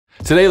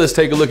Today, let's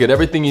take a look at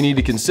everything you need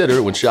to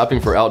consider when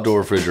shopping for outdoor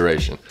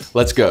refrigeration.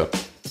 Let's go.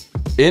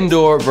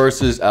 Indoor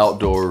versus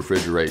outdoor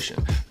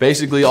refrigeration.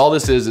 Basically, all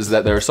this is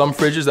that there are some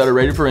fridges that are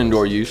rated for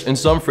indoor use and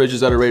some fridges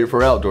that are rated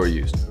for outdoor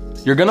use.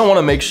 You're gonna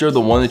wanna make sure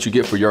the one that you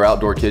get for your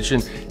outdoor kitchen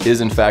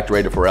is in fact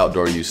rated for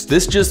outdoor use.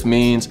 This just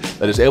means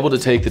that it's able to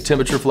take the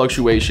temperature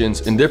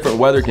fluctuations in different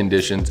weather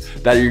conditions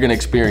that you're gonna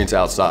experience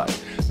outside.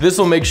 This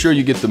will make sure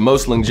you get the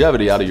most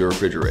longevity out of your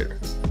refrigerator.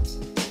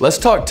 Let's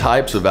talk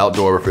types of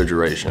outdoor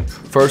refrigeration.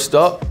 First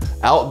up,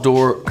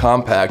 outdoor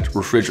compact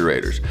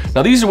refrigerators.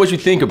 Now these are what you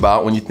think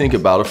about when you think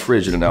about a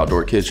fridge in an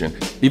outdoor kitchen.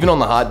 Even on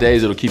the hot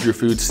days, it'll keep your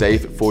food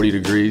safe at 40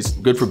 degrees.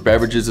 Good for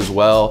beverages as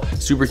well.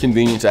 Super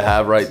convenient to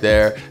have right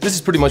there. This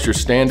is pretty much your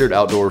standard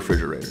outdoor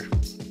refrigerator.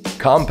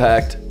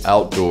 Compact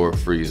outdoor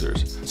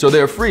freezers. So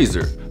they're a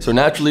freezer, so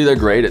naturally they're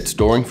great at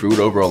storing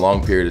food over a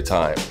long period of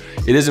time.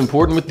 It is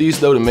important with these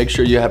though to make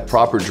sure you have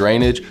proper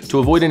drainage to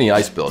avoid any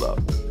ice buildup.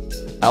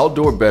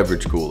 Outdoor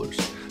beverage coolers.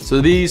 So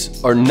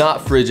these are not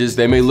fridges.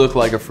 They may look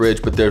like a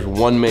fridge, but there's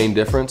one main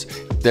difference.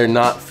 They're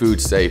not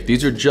food safe.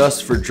 These are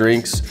just for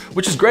drinks,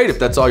 which is great if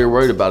that's all you're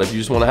worried about. If you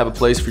just want to have a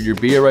place for your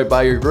beer right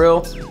by your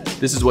grill,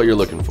 this is what you're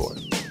looking for.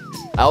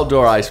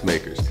 Outdoor ice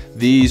makers.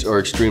 These are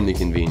extremely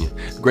convenient.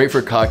 Great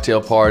for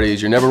cocktail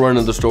parties. You're never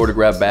running to the store to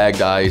grab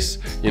bagged ice.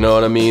 You know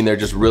what I mean? They're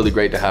just really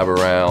great to have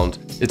around.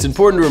 It's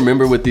important to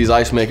remember with these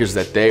ice makers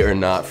that they are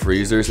not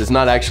freezers. It's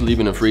not actually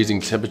even a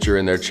freezing temperature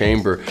in their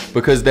chamber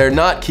because they're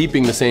not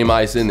keeping the same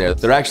ice in there.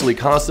 They're actually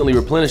constantly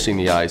replenishing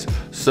the ice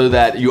so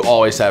that you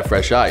always have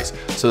fresh ice.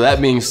 So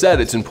that being said,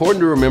 it's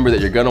important to remember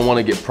that you're gonna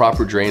wanna get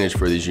proper drainage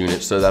for these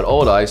units so that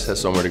old ice has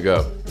somewhere to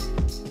go.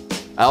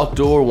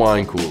 Outdoor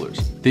wine coolers.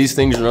 These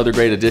things are another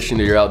great addition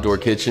to your outdoor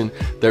kitchen.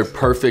 They're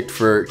perfect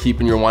for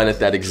keeping your wine at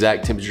that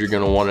exact temperature you're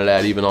gonna want it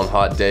at even on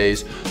hot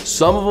days.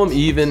 Some of them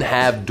even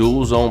have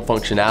dual zone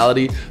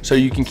functionality so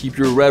you can keep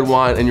your red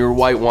wine and your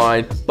white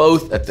wine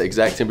both at the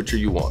exact temperature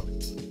you want.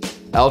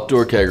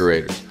 Outdoor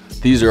kegerators.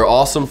 These are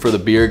awesome for the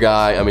beer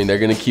guy. I mean, they're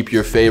gonna keep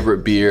your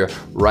favorite beer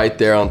right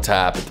there on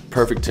tap at the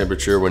perfect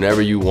temperature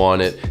whenever you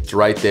want it. It's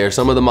right there.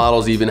 Some of the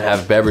models even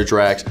have beverage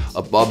racks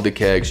above the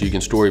keg so you can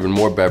store even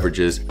more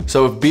beverages.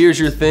 So if beer's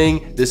your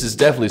thing, this is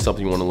definitely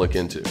something you wanna look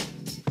into.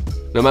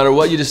 No matter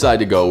what you decide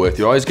to go with,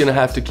 you're always gonna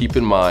have to keep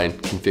in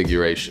mind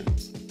configuration.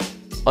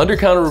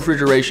 Undercounter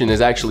refrigeration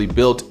is actually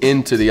built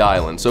into the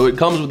island, so it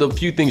comes with a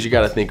few things you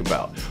gotta think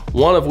about.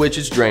 One of which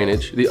is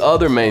drainage. The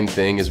other main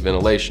thing is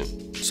ventilation.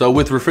 So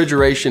with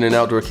refrigeration in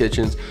outdoor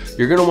kitchens,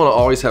 you're gonna wanna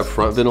always have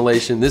front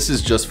ventilation. This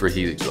is just for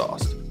heat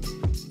exhaust.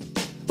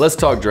 Let's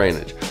talk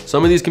drainage.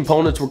 Some of these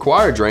components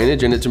require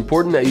drainage and it's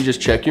important that you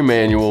just check your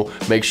manual,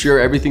 make sure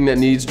everything that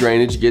needs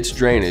drainage gets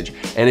drainage.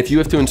 And if you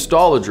have to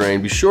install a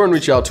drain, be sure and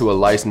reach out to a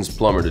licensed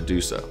plumber to do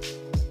so.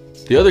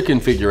 The other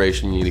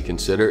configuration you need to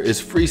consider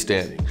is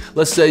freestanding.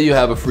 Let's say you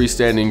have a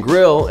freestanding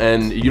grill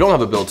and you don't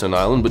have a built-in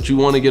island, but you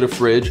want to get a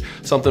fridge,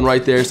 something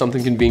right there,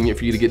 something convenient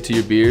for you to get to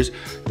your beers.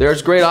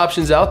 There's great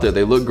options out there.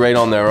 They look great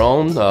on their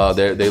own.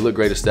 They look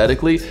great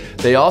aesthetically.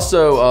 They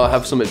also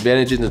have some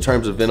advantages in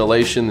terms of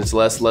ventilation. There's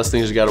less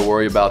things you got to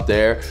worry about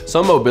there.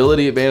 Some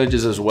mobility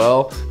advantages as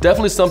well.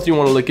 Definitely something you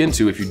want to look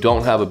into if you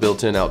don't have a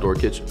built-in outdoor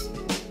kitchen.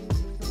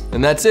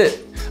 And that's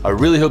it. I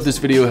really hope this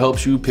video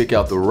helps you pick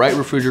out the right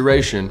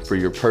refrigeration for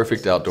your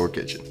perfect outdoor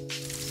kitchen.